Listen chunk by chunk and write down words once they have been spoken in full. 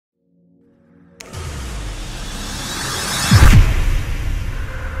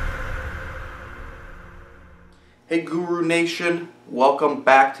Hey Guru Nation, welcome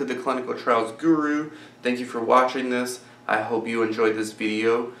back to the Clinical Trials Guru. Thank you for watching this. I hope you enjoyed this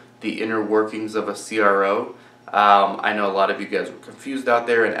video, the inner workings of a CRO. I know a lot of you guys were confused out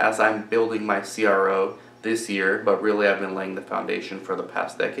there, and as I'm building my CRO this year, but really I've been laying the foundation for the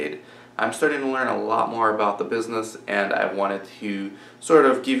past decade, I'm starting to learn a lot more about the business, and I wanted to sort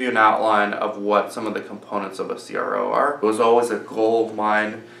of give you an outline of what some of the components of a CRO are. It was always a goal of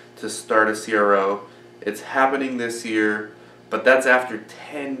mine to start a CRO. It's happening this year, but that's after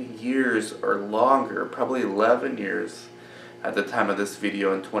 10 years or longer, probably 11 years at the time of this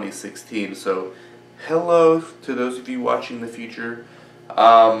video in 2016. So hello to those of you watching in the future.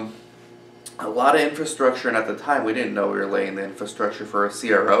 A lot of infrastructure, and at the time we didn't know we were laying the infrastructure for a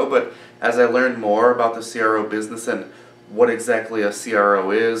CRO, but as I learned more about the CRO business and what exactly a CRO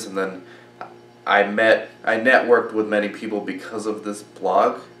is, and then I networked with many people because of this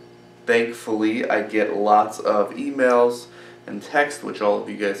blog. Thankfully, I get lots of emails and text, which all of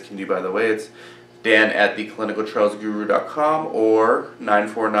you guys can do, by the way. It's dan@theclinicaltrialsguru.com or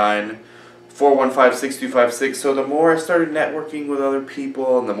 949-415-6256. So the more I started networking with other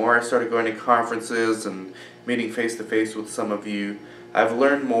people, and the more I started going to conferences and meeting face-to-face with some of you, I've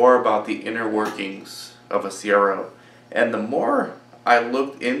learned more about the inner workings of a CRO. And the more I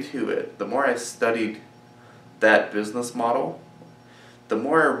looked into it, the more I studied that business model, the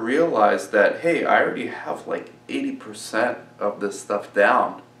more I realized that, hey, I already have like 80% of this stuff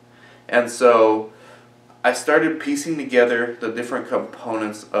down. And so I started piecing together the different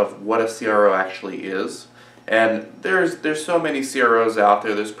components of what a CRO actually is. And there's so many CROs out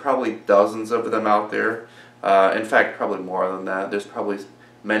there. There's probably dozens of them out there. In fact, probably more than that. There's probably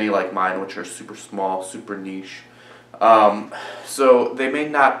many like mine, which are super small, super niche. So they may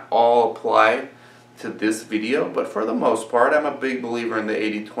not all apply to this video, but for the most part, I'm a big believer in the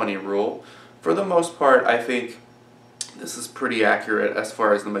 80-20 rule. For the most part, I think this is pretty accurate as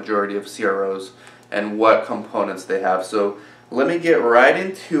far as the majority of CROs and what components they have. So let me get right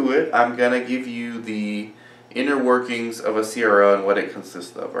into it. I'm going to give you the inner workings of a CRO and what it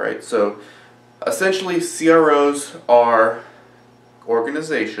consists of, right? So essentially, CROs are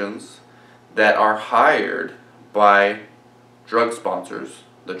organizations that are hired by drug sponsors,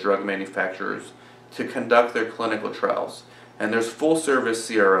 the drug manufacturers, to conduct their clinical trials. And there's full service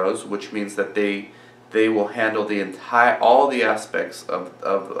CROs, which means that they will handle all the aspects of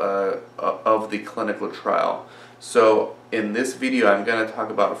the clinical trial. So in this video, I'm going to talk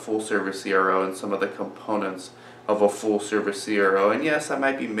about a full service CRO and some of the components of a full service CRO. And yes, I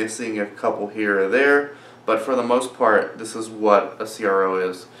might be missing a couple here or there, but for the most part, this is what a CRO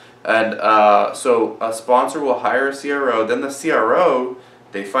is. And so a sponsor will hire a CRO, then the CRO,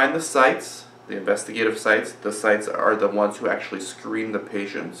 they find the sites, the investigative sites. The sites are the ones who actually screen the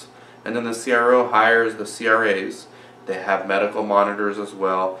patients. And then the CRO hires the CRAs. They have medical monitors as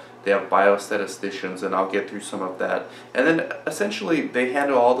well. They have biostatisticians, and I'll get through some of that. And then essentially they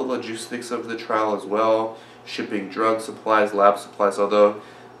handle all the logistics of the trial as well, shipping drug supplies, lab supplies, although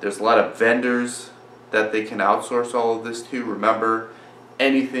there's a lot of vendors that they can outsource all of this to. Remember,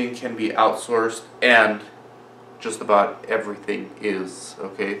 anything can be outsourced, and just about everything is,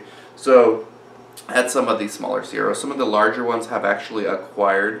 okay? So at some of these smaller CROs, some of the larger ones have actually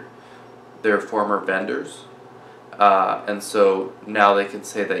acquired their former vendors, and so now they can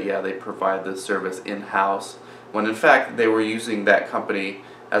say that, yeah, they provide this service in-house, when in fact they were using that company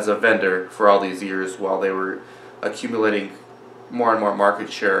as a vendor for all these years while they were accumulating more and more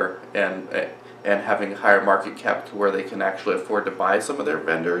market share and having a higher market cap to where they can actually afford to buy some of their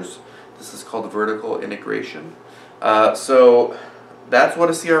vendors. This is called vertical integration. So that's what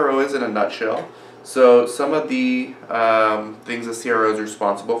a CRO is in a nutshell. So some of the things a CRO is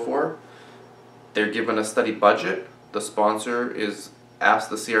responsible for: they're given a study budget. The sponsor is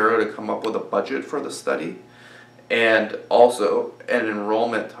asked the CRO to come up with a budget for the study, and also an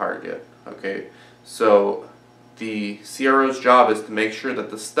enrollment target. Okay, so the CRO's job is to make sure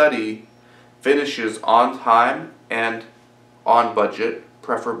that the study finishes on time and on budget,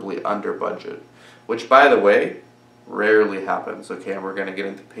 preferably under budget, which, by the way, rarely happens. Okay, and we're going to get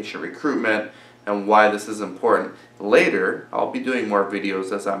into patient recruitment and why this is important later. I'll be doing more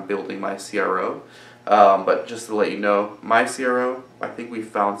videos as I'm building my CRO, but just to let you know, my CRO, I think we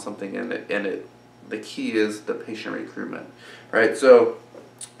found something in it, the key is the patient recruitment, right? So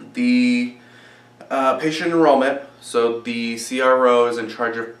the patient enrollment, so the CRO is in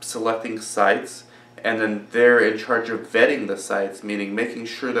charge of selecting sites, and then they're in charge of vetting the sites, meaning making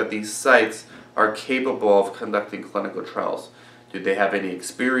sure that these sites are capable of conducting clinical trials. Do they have any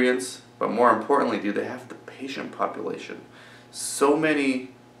experience? But more importantly, do they have the patient population? So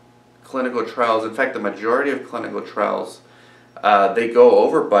many clinical trials, in fact the majority of clinical trials, they go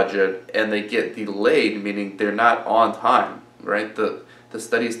over budget and they get delayed, meaning they're not on time, right? The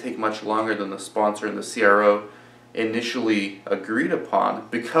studies take much longer than the sponsor and the CRO initially agreed upon,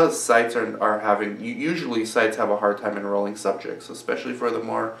 because sites are having, usually sites have a hard time enrolling subjects, especially for the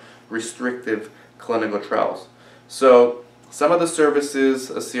more restrictive clinical trials. So some of the services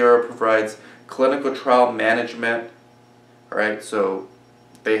a CRO provides: clinical trial management, right? So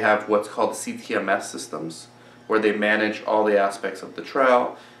they have what's called CTMS systems, where they manage all the aspects of the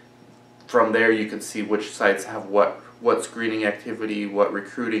trial. From there you can see which sites have what screening activity, what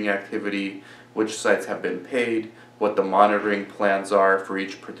recruiting activity, which sites have been paid, what the monitoring plans are for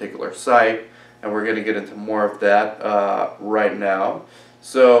each particular site, and we're going to get into more of that right now.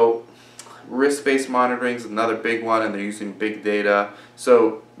 So risk-based monitoring is another big one, and they're using big data.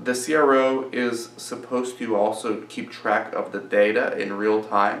 So the CRO is supposed to also keep track of the data in real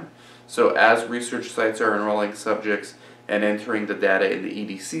time. So as research sites are enrolling subjects and entering the data in the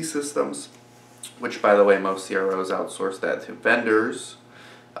EDC systems, which by the way most CROs outsource that to vendors,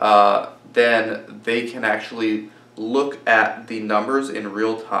 then they can actually look at the numbers in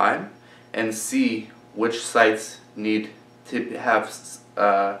real time and see which sites need to have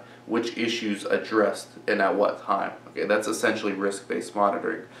which issues addressed and at what time. Okay, that's essentially risk-based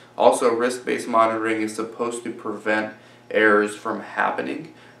monitoring. Also, risk-based monitoring is supposed to prevent errors from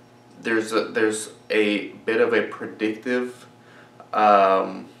happening. There's a bit of a predictive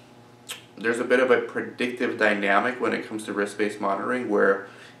dynamic when it comes to risk-based monitoring, where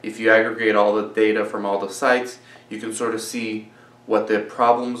if you aggregate all the data from all the sites, you can sort of see what the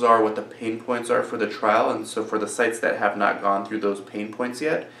problems are, what the pain points are for the trial. And so for the sites that have not gone through those pain points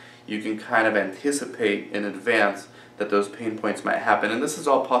yet, you can kind of anticipate in advance that those pain points might happen. And this is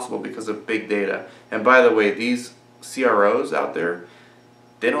all possible because of big data. And by the way, these CROs out there,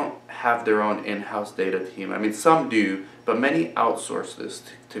 they don't have their own in-house data team. I mean, some do, but many outsource this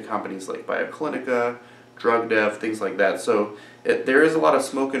to companies like Bioclinica, Drug Dev, things like that. So there is a lot of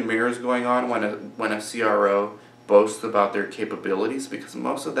smoke and mirrors going on when a CRO boasts about their capabilities, because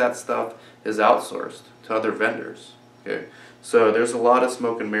most of that stuff is outsourced to other vendors. Okay, so there's a lot of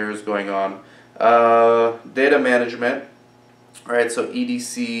smoke and mirrors going on. Data management, all right, so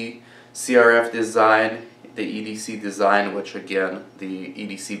EDC, CRF design, the EDC design, which again, the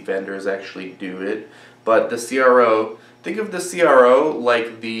EDC vendors actually do it, but the CRO, think of the CRO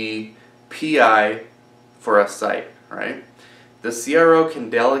like the PI for a site, right? The CRO can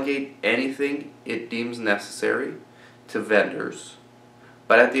delegate anything it deems necessary to vendors,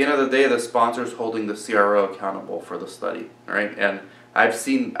 but at the end of the day, the sponsor is holding the CRO accountable for the study, right? And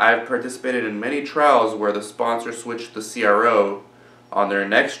I've participated in many trials where the sponsor switched the CRO on their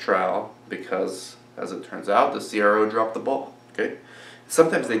next trial because, as it turns out, the CRO dropped the ball. Okay,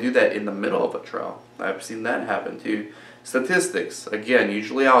 sometimes they do that in the middle of a trial. I've seen that happen too. Statistics, again,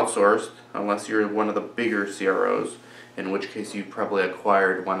 usually outsourced unless you're one of the bigger CROs, in which case you probably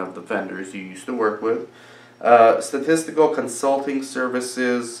acquired one of the vendors you used to work with. Statistical consulting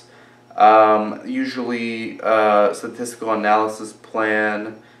services, usually statistical analysis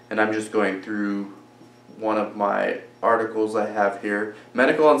plan, and I'm just going through one of my articles I have here.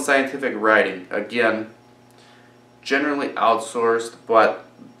 Medical and scientific writing, again, generally outsourced, but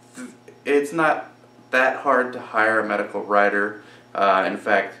it's not that hard to hire a medical writer. In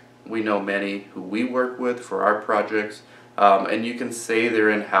fact, we know many who we work with for our projects, and you can say they're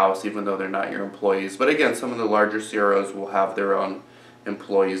in-house even though they're not your employees. But again, some of the larger CROs will have their own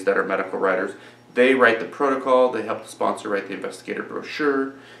employees that are medical writers. They write the protocol, they help the sponsor write the investigator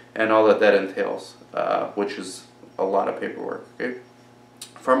brochure, and all that entails, which is a lot of paperwork. Okay?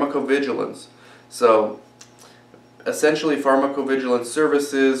 Pharmacovigilance. So essentially, pharmacovigilance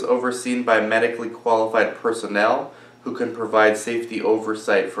services overseen by medically qualified personnel who can provide safety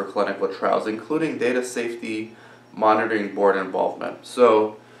oversight for clinical trials, including data safety monitoring board involvement.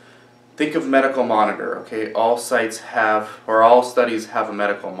 So think of medical monitor, okay? All sites have, or all studies have a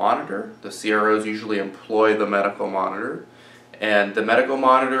medical monitor. The CROs usually employ the medical monitor, and the medical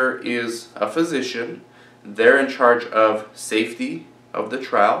monitor is a physician. They're in charge of safety of the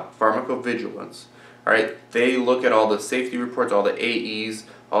trial, pharmacovigilance. All right, they look at all the safety reports, all the AEs,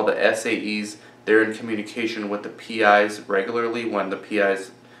 all the SAEs. They're in communication with the PIs regularly when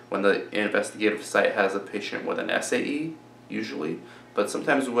the investigative site has a patient with an SAE, usually, but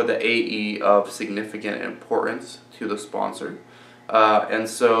sometimes with the AE of significant importance to the sponsor. And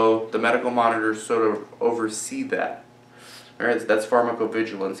so the medical monitors sort of oversee that. All right, so that's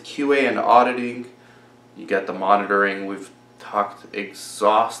pharmacovigilance. QA and auditing, you got the monitoring. We've talked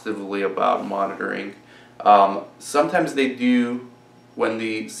exhaustively about monitoring. Sometimes they do when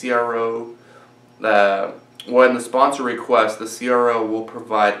the CRO, when the sponsor requests, the CRO will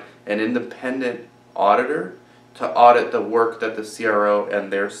provide an independent auditor to audit the work that the CRO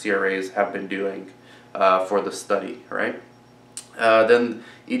and their CRAs have been doing for the study, right? Then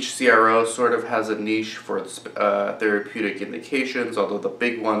each CRO sort of has a niche for therapeutic indications, although the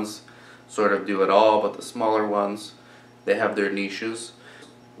big ones sort of do it all, but the smaller ones, they have their niches.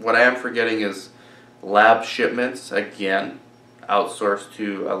 What I am forgetting is lab shipments, again, outsourced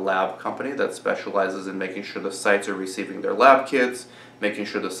to a lab company that specializes in making sure the sites are receiving their lab kits, making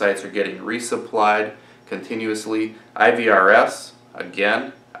sure the sites are getting resupplied continuously. IVRS,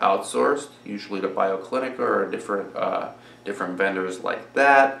 again, outsourced, usually to BioClinica or different vendors like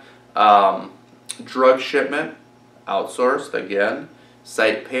that. Drug shipment, outsourced again.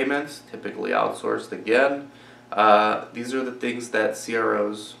 Site payments, typically outsourced again. These are the things that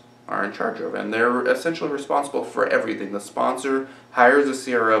CROs are in charge of, and they're essentially responsible for everything. The sponsor hires a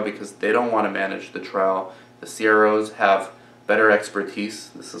CRO because they don't want to manage the trial. The CROs have better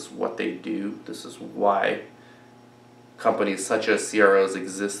expertise. This is what they do. This is why companies such as CROs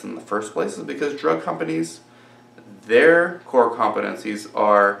exist in the first place, is because drug companies, their core competencies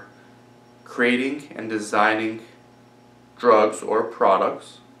are creating and designing drugs or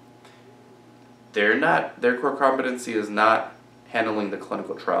products. Their core competency is not handling the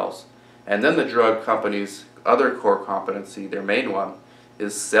clinical trials. And then the drug company's other core competency, their main one,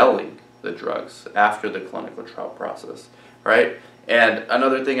 is selling the drugs after the clinical trial process, right? And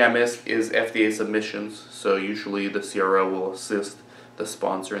another thing I missed is FDA submissions. So usually the CRO will assist the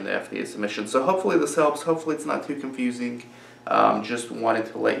sponsor in the FDA submission. So hopefully this helps. Hopefully it's not too confusing. Just wanted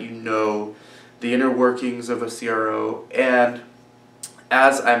to let you know the inner workings of a CRO. And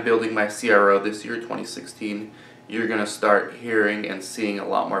as I'm building my CRO this year, 2016, you're going to start hearing and seeing a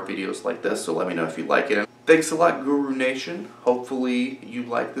lot more videos like this. So let me know if you like it. And thanks a lot, Guru Nation. Hopefully you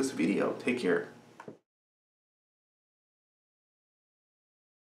like this video. Take care.